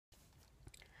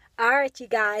Alright, you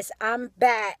guys, I'm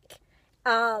back.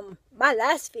 My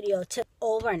last video took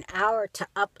over an hour to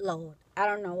upload. I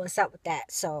don't know what's up with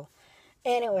that. So,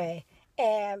 anyway,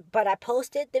 but I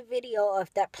posted the video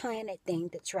of that planet thing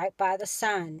that's right by the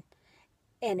sun,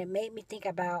 and it made me think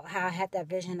about how I had that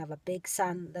vision of a big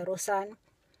sun, little sun.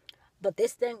 But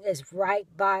this thing is right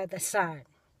by the sun,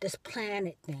 this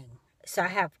planet thing. So I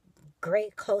have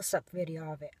great close-up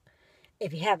video of it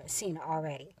if you haven't seen it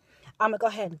already. I'm going to go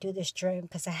ahead and do this dream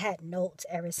because I had notes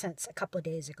ever since a couple of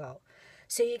days ago.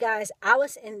 So you guys, I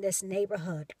was in this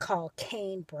neighborhood called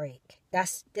Canebrake.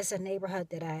 This is a neighborhood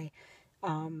that I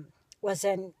was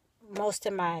in most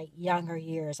of my younger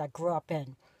years. I grew up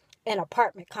in an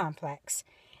apartment complex.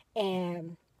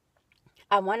 And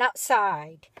I went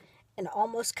outside, and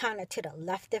almost kind of to the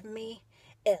left of me,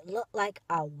 it looked like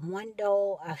a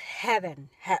window of heaven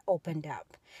had opened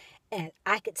up. And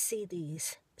I could see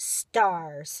these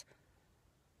stars.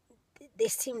 They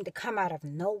seemed to come out of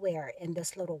nowhere in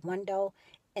this little window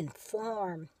and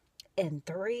form in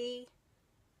three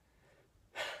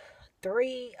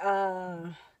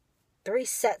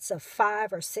sets of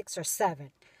 5 or 6 or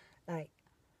 7, like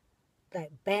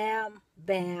bam,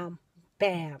 bam,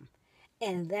 bam.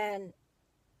 And then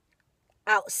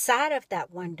outside of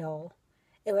that window,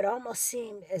 it would almost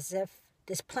seem as if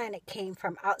this planet came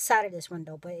from outside of this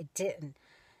window, but it didn't.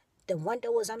 The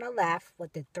window was on the left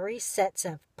with the 3 sets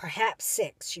of perhaps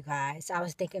 6, you guys. I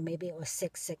was thinking maybe it was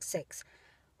 666.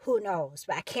 Who knows?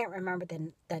 But I can't remember the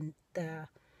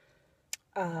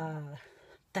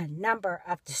number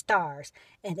of the stars.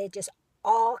 And they just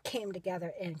all came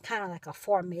together in kind of like a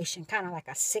formation, kind of like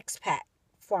a 6-pack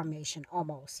formation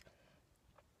almost.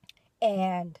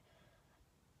 And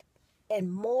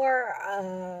more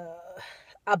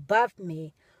above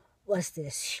me was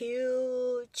this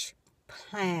huge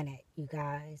planet, you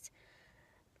guys.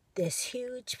 This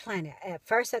huge planet. At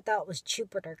first I thought it was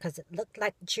Jupiter because it looked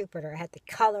like Jupiter. It had the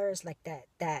colors like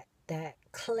that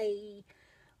clay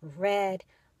red.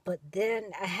 But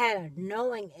then I had a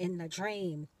knowing in the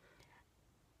dream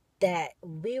that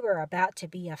we were about to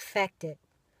be affected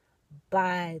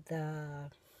by the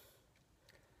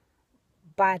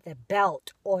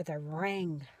belt or the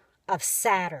ring of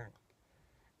Saturn.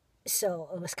 So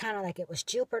it was kind of like it was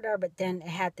Jupiter, but then it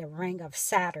had the ring of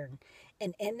Saturn.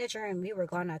 And in the dream, we were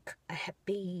going to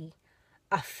be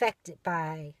affected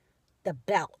by the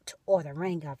belt or the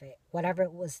ring of it, whatever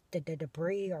it was, the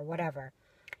debris or whatever.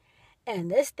 And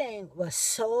this thing was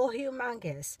so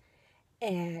humongous.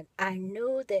 And I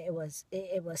knew that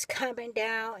it was coming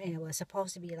down, and it was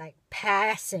supposed to be like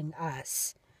passing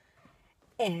us.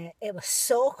 And it was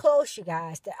so close, you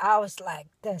guys, that I was like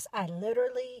this. I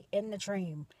literally, in the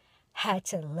dream, had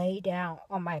to lay down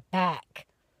on my back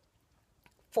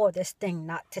for this thing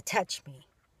not to touch me.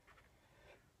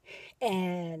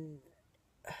 And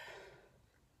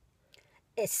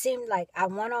it seemed like I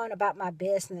went on about my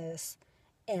business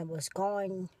and was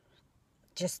going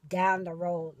just down the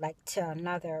road, like to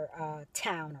another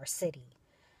town or city.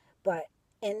 But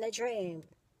in the dream,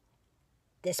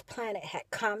 this planet had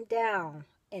come down,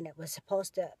 and it was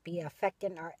supposed to be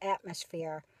affecting our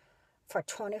atmosphere for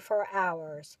 24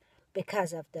 hours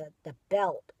because of the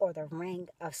belt or the ring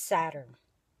of Saturn.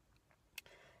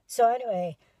 So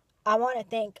anyway, I want to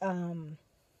thank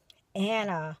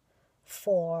Anna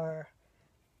for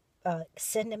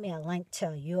sending me a link to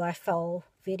a UFO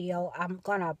video. I'm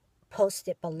going to post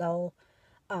it below.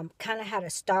 Kind of how the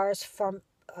stars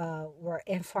were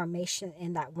in formation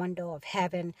in that window of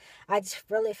heaven. I just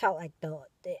really felt like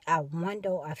a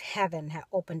window of heaven had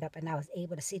opened up, and I was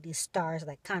able to see these stars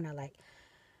like kind of like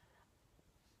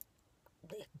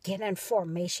get in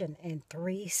formation in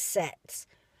 3 sets.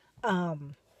 So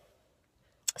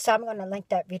I'm going to link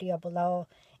that video below.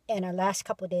 In the last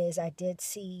couple of days, I did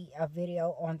see a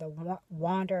video on the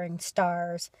wandering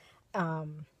stars.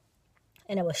 And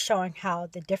it was showing how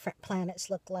the different planets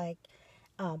look like.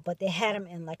 But they had them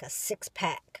in like a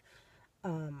 6-pack.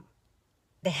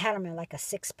 They had them in like a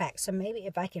 6-pack. So maybe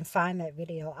if I can find that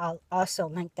video, I'll also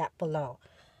link that below.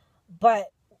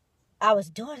 But I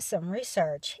was doing some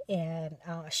research, and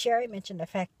Sherry mentioned the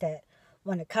fact that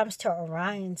when it comes to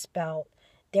Orion's belt,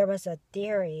 there was a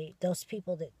theory, these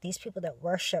people that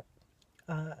worship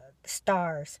the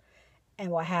stars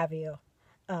and what have you,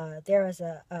 there was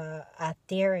a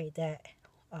theory that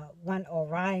when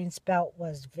Orion's belt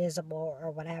was visible or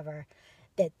whatever,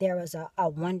 that there was a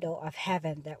window of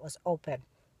heaven that was open.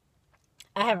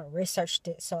 I haven't researched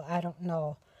it, so I don't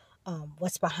know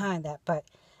what's behind that. But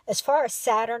as far as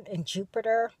Saturn and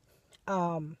Jupiter,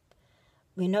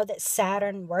 we know that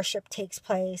Saturn worship takes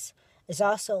place. Is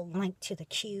also linked to the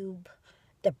cube,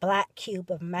 the black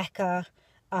cube of Mecca.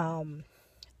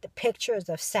 The pictures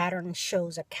of Saturn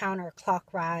shows a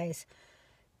counterclockwise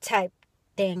type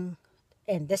thing,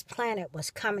 and this planet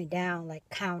was coming down like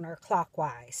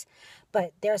counterclockwise.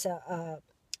 But there's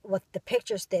with the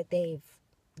pictures that they've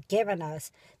given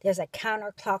us, there's a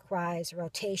counterclockwise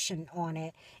rotation on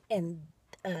it, and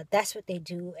that's what they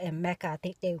do in Mecca. I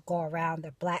think they go around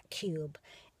the black cube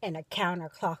in a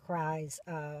counterclockwise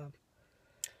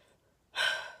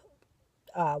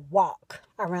walk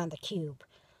around the cube.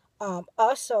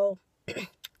 Also,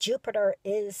 Jupiter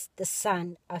is the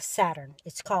son of Saturn.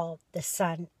 It's called the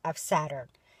son of Saturn.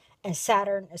 And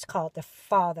Saturn is called the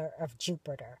father of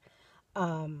Jupiter.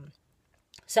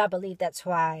 So I believe that's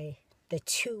why the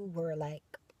two were like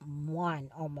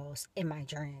one almost in my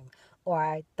dream. Or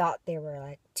I thought they were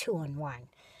like two and one.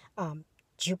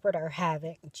 Jupiter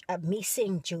having, me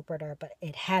seeing Jupiter, but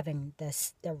it having the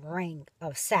ring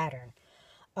of Saturn.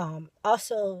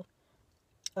 Also,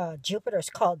 Jupiter is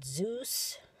called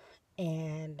Zeus,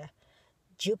 and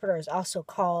Jupiter is also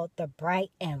called the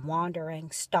bright and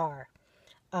wandering star.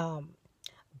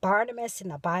 Barnabas in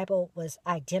the Bible was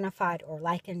identified or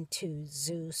likened to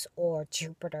Zeus or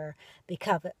Jupiter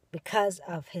because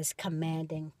of his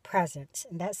commanding presence,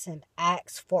 and that's in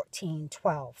Acts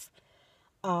 14:12.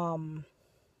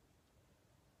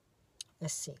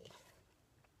 Let's see.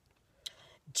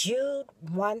 Jude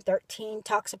 1:13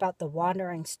 talks about the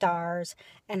wandering stars,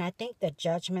 and I think the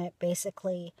judgment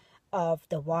basically of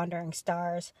the wandering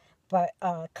stars, but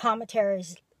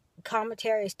commentaries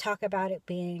talk about it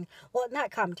being, well,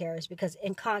 not commentaries, because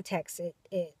in context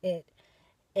it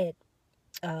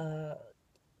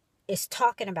is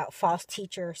talking about false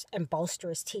teachers and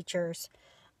boisterous teachers.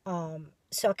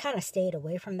 So I kind of stayed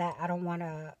away from that. I don't want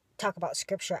to talk about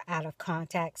scripture out of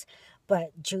context,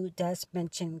 but Jude does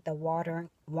mention the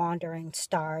wandering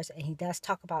stars, and he does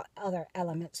talk about other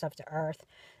elements of the earth.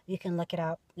 You can look it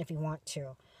up if you want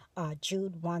to.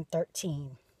 Jude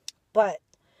 1:13. But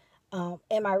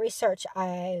in my research,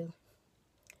 I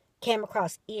came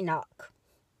across Enoch,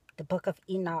 the book of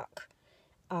Enoch.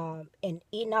 In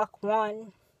Enoch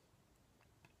 1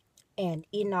 and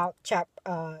Enoch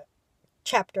chapter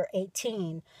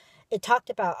 18, it talked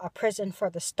about a prison for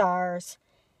the stars,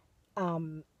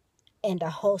 and a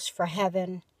host for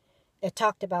heaven. It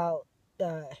talked about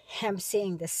him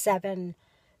seeing the 7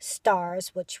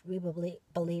 stars, which we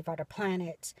believe are the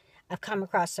planets. I've come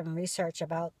across some research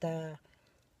about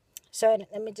so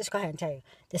let me just go ahead and tell you.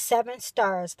 The 7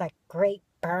 stars, like great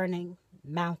burning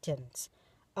mountains.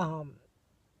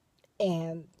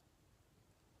 And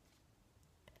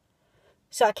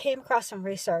so I came across some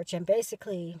research, and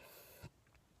basically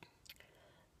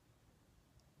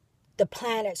the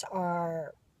planets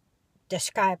are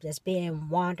described as being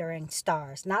wandering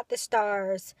stars. Not the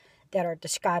stars that are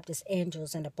described as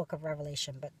angels in the book of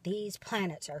Revelation, but these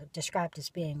planets are described as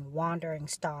being wandering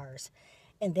stars.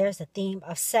 And there's a theme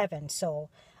of 7. So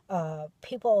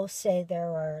people say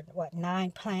there were,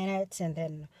 9 planets, and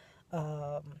then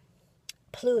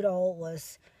Pluto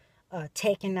was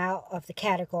taken out of the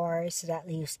category, so that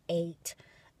leaves 8.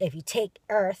 If you take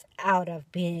Earth out of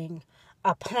being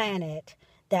a planet,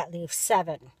 that leaves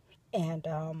 7. And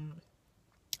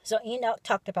so Enoch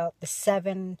talked about the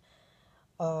 7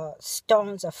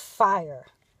 stones of fire,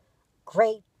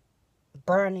 great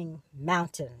burning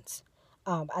mountains.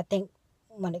 I think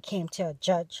when it came to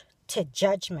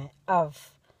judgment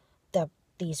of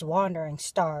these wandering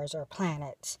stars or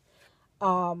planets.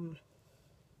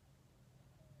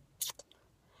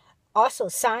 Also,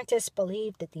 scientists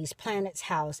believe that these planets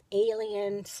house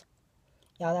aliens.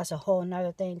 Y'all, that's a whole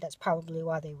nother thing. That's probably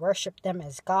why they worship them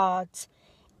as gods.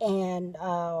 And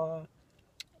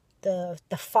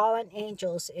the fallen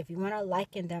angels, if you want to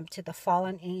liken them to the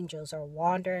fallen angels or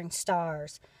wandering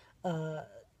stars,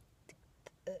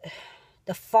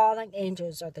 the fallen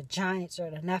angels or the giants or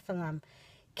the Nephilim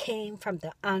came from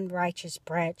the unrighteous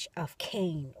branch of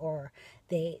Cain, or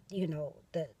the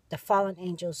fallen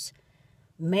angels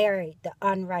married the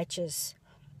unrighteous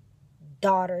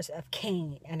daughters of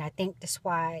Cain. And I think this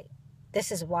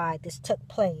is why this took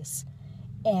place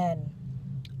in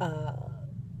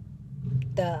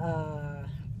the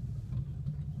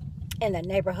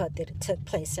neighborhood that it took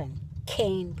place in,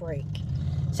 Canebrake.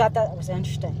 So I thought it was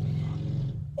interesting.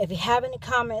 If you have any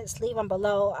comments, leave them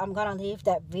below. I'm going to leave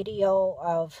that video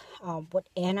of what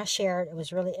Anna shared. It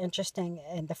was really interesting.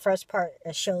 And the first part,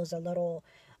 it shows a little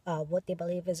what they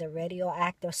believe is a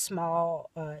radioactive small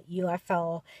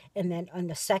UFO. And then on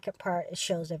the second part, it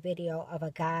shows a video of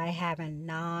a guy having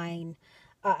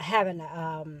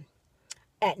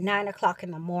at 9 o'clock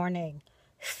in the morning,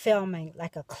 filming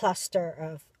like a cluster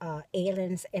of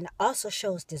aliens. And it also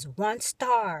shows this one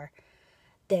star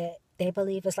that they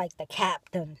believe is like the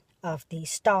captain of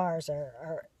these stars,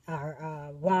 or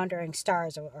wandering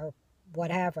stars, or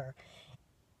whatever.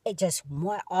 It just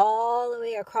went all the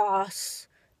way across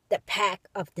the pack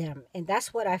of them. And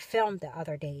that's what I filmed the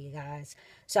other day, you guys.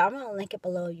 So I'm going to link it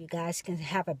below. You guys can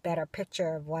have a better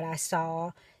picture of what I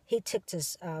saw. He took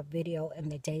this video in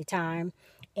the daytime.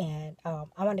 And I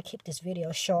want to keep this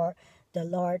video short. The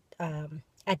Lord,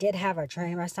 I did have a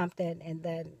dream or something. And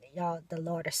then, y'all, the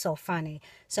Lord is so funny.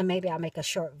 So maybe I'll make a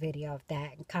short video of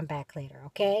that and come back later,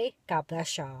 okay? God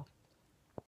bless y'all.